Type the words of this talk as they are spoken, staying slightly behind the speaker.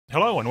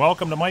Hello and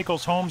welcome to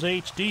Michael's Homes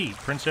HD,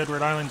 Prince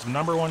Edward Island's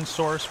 #1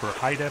 source for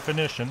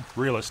high-definition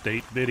real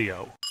estate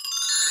video.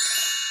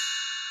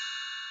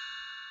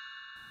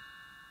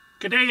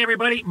 Good day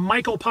everybody,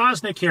 Michael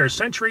Poczynek here,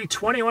 Century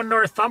 21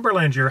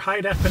 Northumberland, your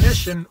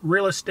high-definition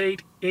real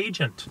estate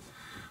agent,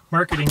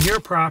 marketing your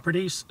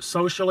properties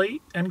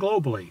socially and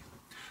globally.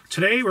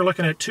 Today we're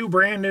looking at two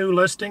brand new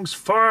listings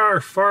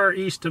far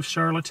east of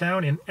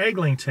Charlottetown in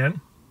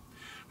Eglington.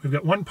 We've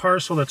got one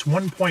parcel that's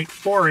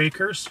 1.4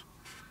 acres.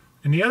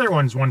 And the other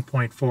one's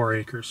 1.4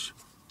 acres.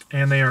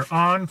 And they are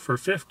on for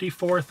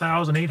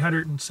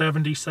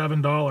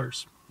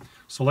 $54,877.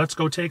 So let's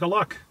go take a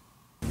look.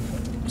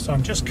 So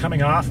I'm just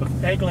coming off of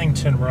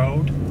Eglington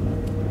Road.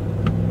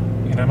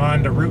 And I'm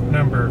on to route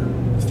number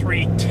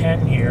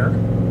 310 here.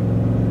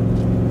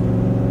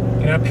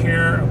 And up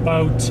here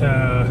about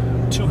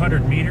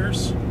 200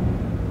 meters.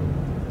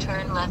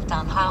 Turn left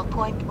on Howe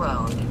Point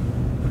Road.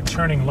 We're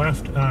turning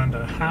left onto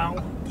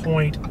Howe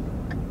Point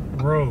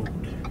Road.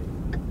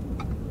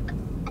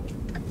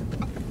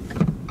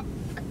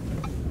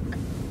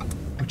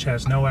 Which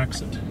has no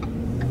exit.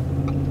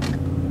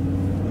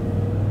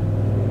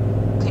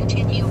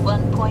 Continue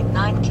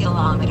 1.9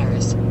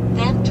 kilometers,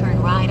 then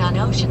turn right on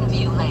Ocean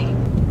View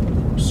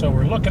Lane. So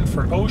we're looking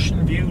for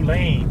Ocean View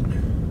Lane.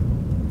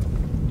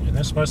 And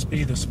this must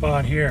be the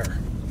spot here.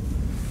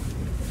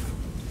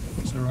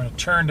 So we're going to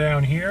turn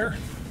down here.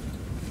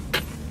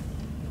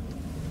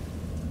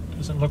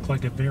 Doesn't look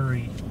like a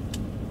very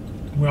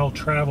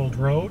well-traveled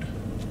road.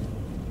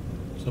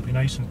 So it'll be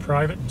nice and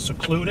private and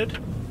secluded.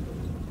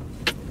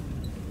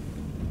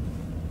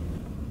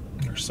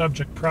 Our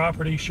subject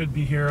property should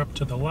be here up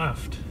to the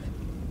left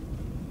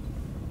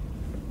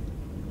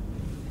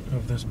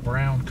of this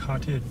brown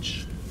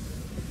cottage.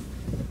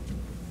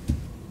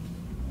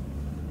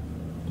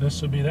 This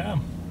would be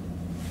them.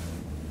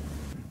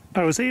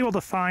 I was able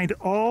to find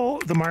all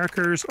the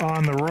markers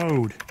on the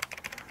road.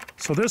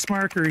 So this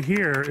marker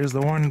here is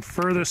the one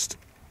furthest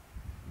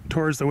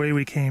towards the way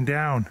we came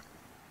down,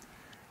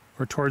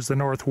 or towards the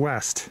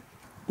northwest.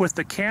 With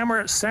the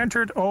camera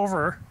centered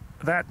over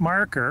that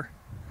marker,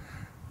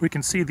 we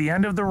can see the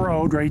end of the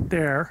road right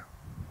there,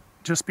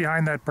 just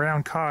behind that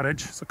brown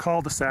cottage. It's a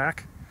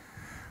cul-de-sac.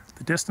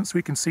 The distance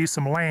we can see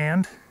some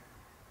land.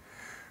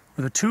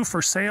 Where the two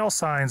for sale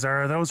signs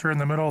are, those are in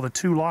the middle of the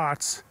two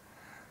lots.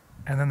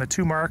 And then the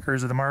two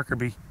markers are the marker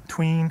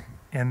between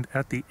and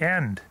at the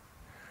end.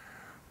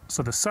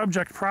 So the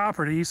subject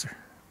properties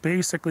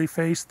basically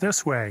face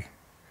this way,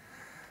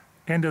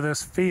 into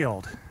this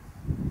field.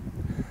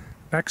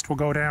 Next we'll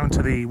go down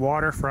to the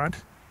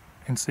waterfront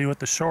and see what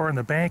the shore and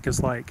the bank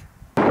is like.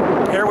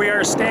 Here we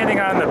are standing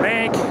on the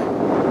bank.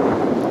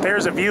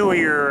 There's a view of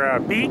your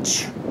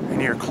beach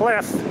and your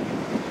cliff.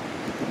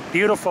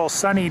 Beautiful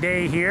sunny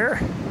day here.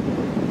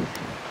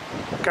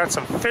 Got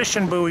some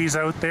fishing buoys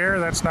out there.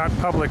 That's not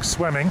public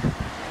swimming.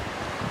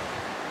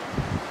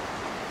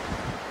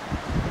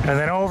 And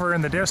then over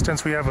in the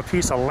distance we have a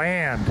piece of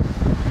land,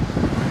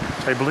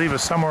 which I believe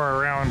is somewhere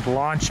around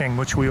launching,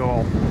 which we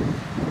will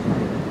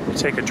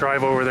take a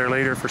drive over there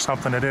later for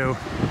something to do.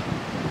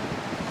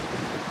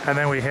 And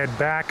then we head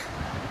back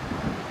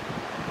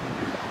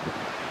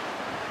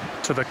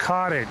to the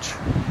cottage.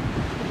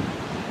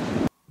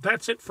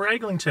 That's it for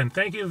Eglington.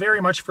 Thank you very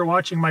much for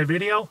watching my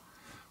video.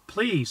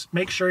 Please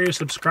make sure you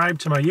subscribe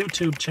to my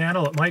YouTube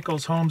channel at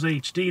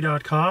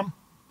michaelshomeshd.com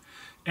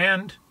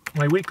and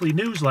my weekly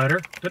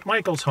newsletter at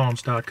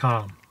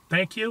michaelshomes.com.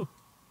 Thank you.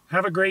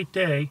 Have a great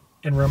day,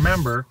 and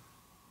remember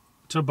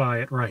to buy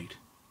it right.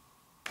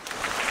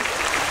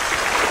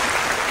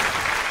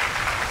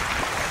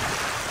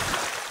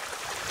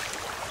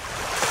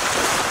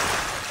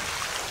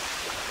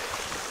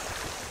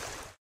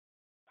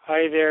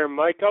 Hi there,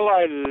 Michael.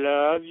 I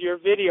love your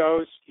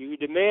videos. You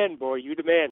demand, boy, you demand.